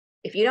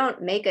if you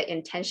don't make an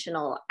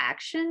intentional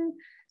action,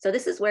 so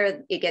this is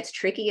where it gets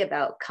tricky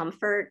about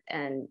comfort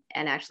and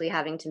actually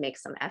having to make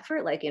some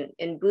effort. Like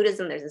in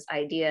Buddhism, there's this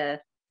idea,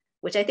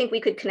 which I think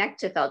we could connect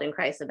to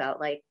Feldenkrais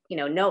about, like, you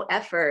know, no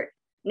effort.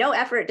 No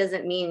effort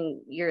doesn't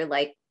mean you're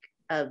like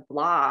a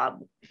blob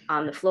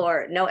on the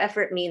floor. No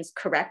effort means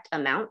correct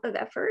amount of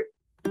effort.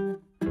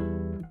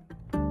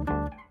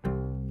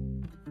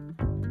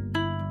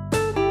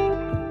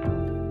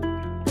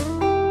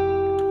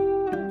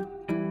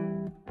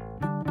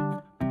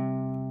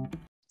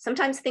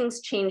 Sometimes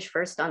things change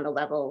first on the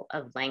level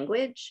of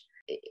language.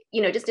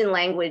 You know, just in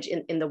language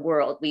in the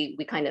world, we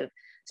kind of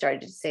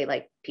started to say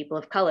like people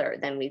of color.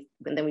 Then we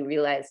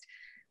realized,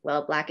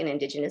 well, Black and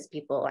Indigenous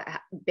people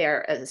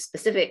bear a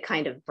specific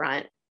kind of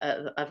brunt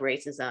of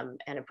racism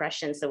and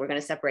oppression. So we're going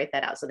to separate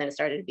that out. So then it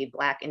started to be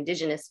Black,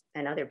 Indigenous,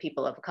 and other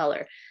people of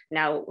color.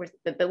 Now,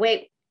 but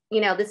wait,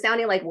 you know, this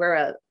sounding like we're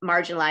a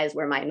marginalized,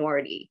 we're a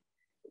minority.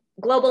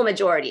 Global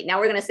majority. Now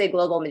we're going to say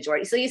global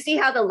majority. So you see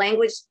how the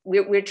language,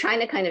 we're trying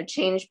to kind of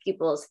change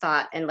people's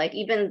thought, and like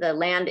even the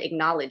land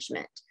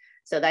acknowledgement.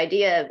 So the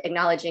idea of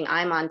acknowledging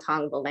I'm on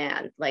Tongva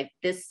land, like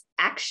this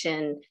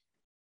action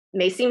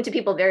may seem to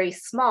people very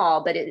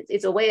small, but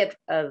it's a way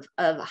of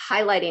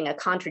highlighting a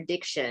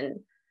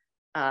contradiction,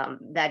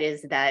 that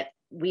is that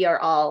we are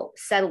all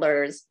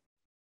settlers,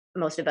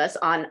 most of us,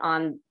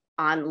 on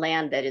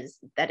land that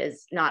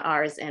is not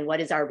ours, and what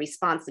is our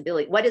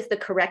responsibility? What is the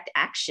correct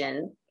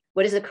action?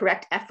 What is the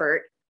correct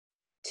effort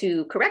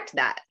to correct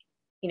that?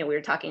 You know, we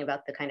were talking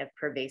about the kind of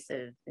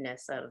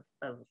pervasiveness of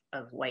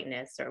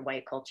whiteness or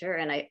white culture.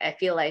 And I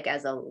feel like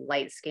as a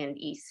light-skinned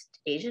East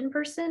Asian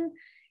person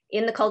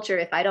in the culture,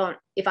 if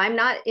I'm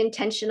not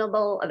intentional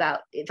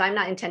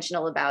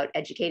about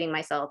educating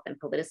myself and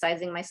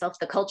politicizing myself,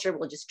 the culture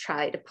will just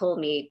try to pull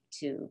me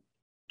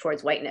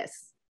towards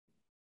whiteness.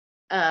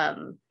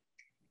 But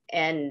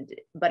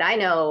I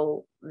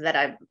know that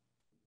I'm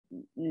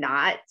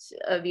not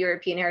of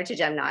European heritage.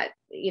 I'm not,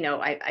 you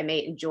know, I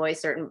may enjoy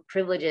certain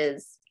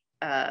privileges,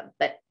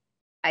 but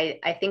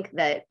I think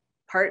that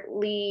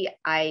partly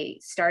I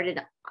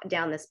started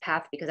down this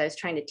path because I was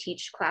trying to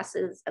teach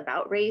classes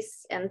about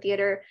race and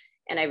theater.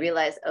 And I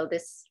realized, oh,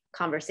 this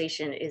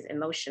conversation is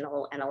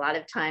emotional. And a lot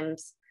of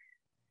times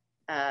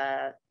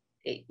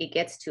it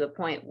gets to a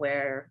point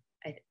where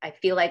I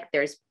feel like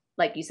there's,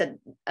 like you said,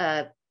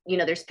 you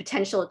know, there's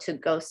potential to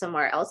go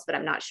somewhere else, but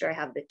I'm not sure I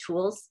have the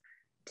tools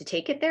to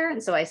take it there.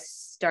 And so I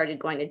started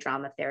going to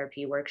drama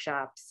therapy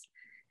workshops,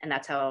 and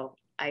that's how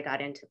I got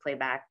into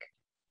playback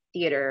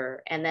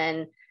theater. And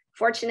then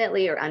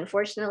fortunately or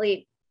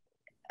unfortunately,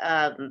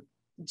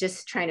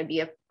 just trying to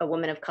be a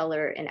woman of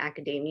color in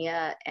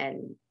academia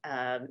and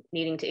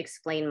needing to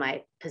explain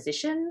my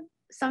position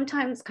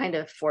sometimes kind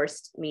of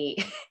forced me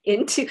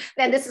into,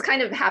 and this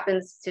kind of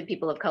happens to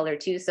people of color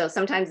too. So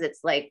sometimes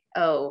it's like,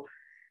 oh,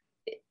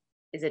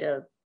 is it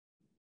a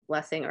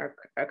blessing or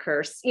a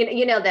curse?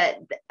 You know that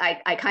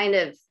I kind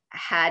of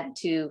had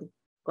to,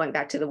 going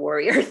back to the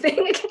warrior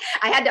thing,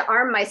 I had to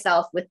arm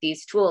myself with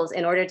these tools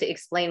in order to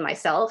explain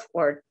myself,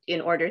 or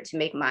in order to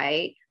make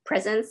my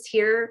presence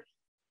here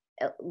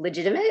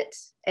legitimate,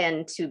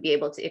 and to be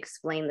able to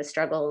explain the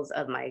struggles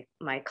of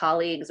my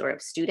colleagues or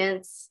of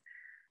students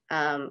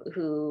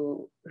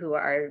who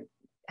are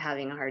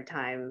having a hard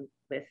time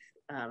with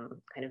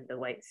kind of the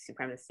white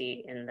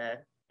supremacy in the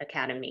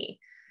academy.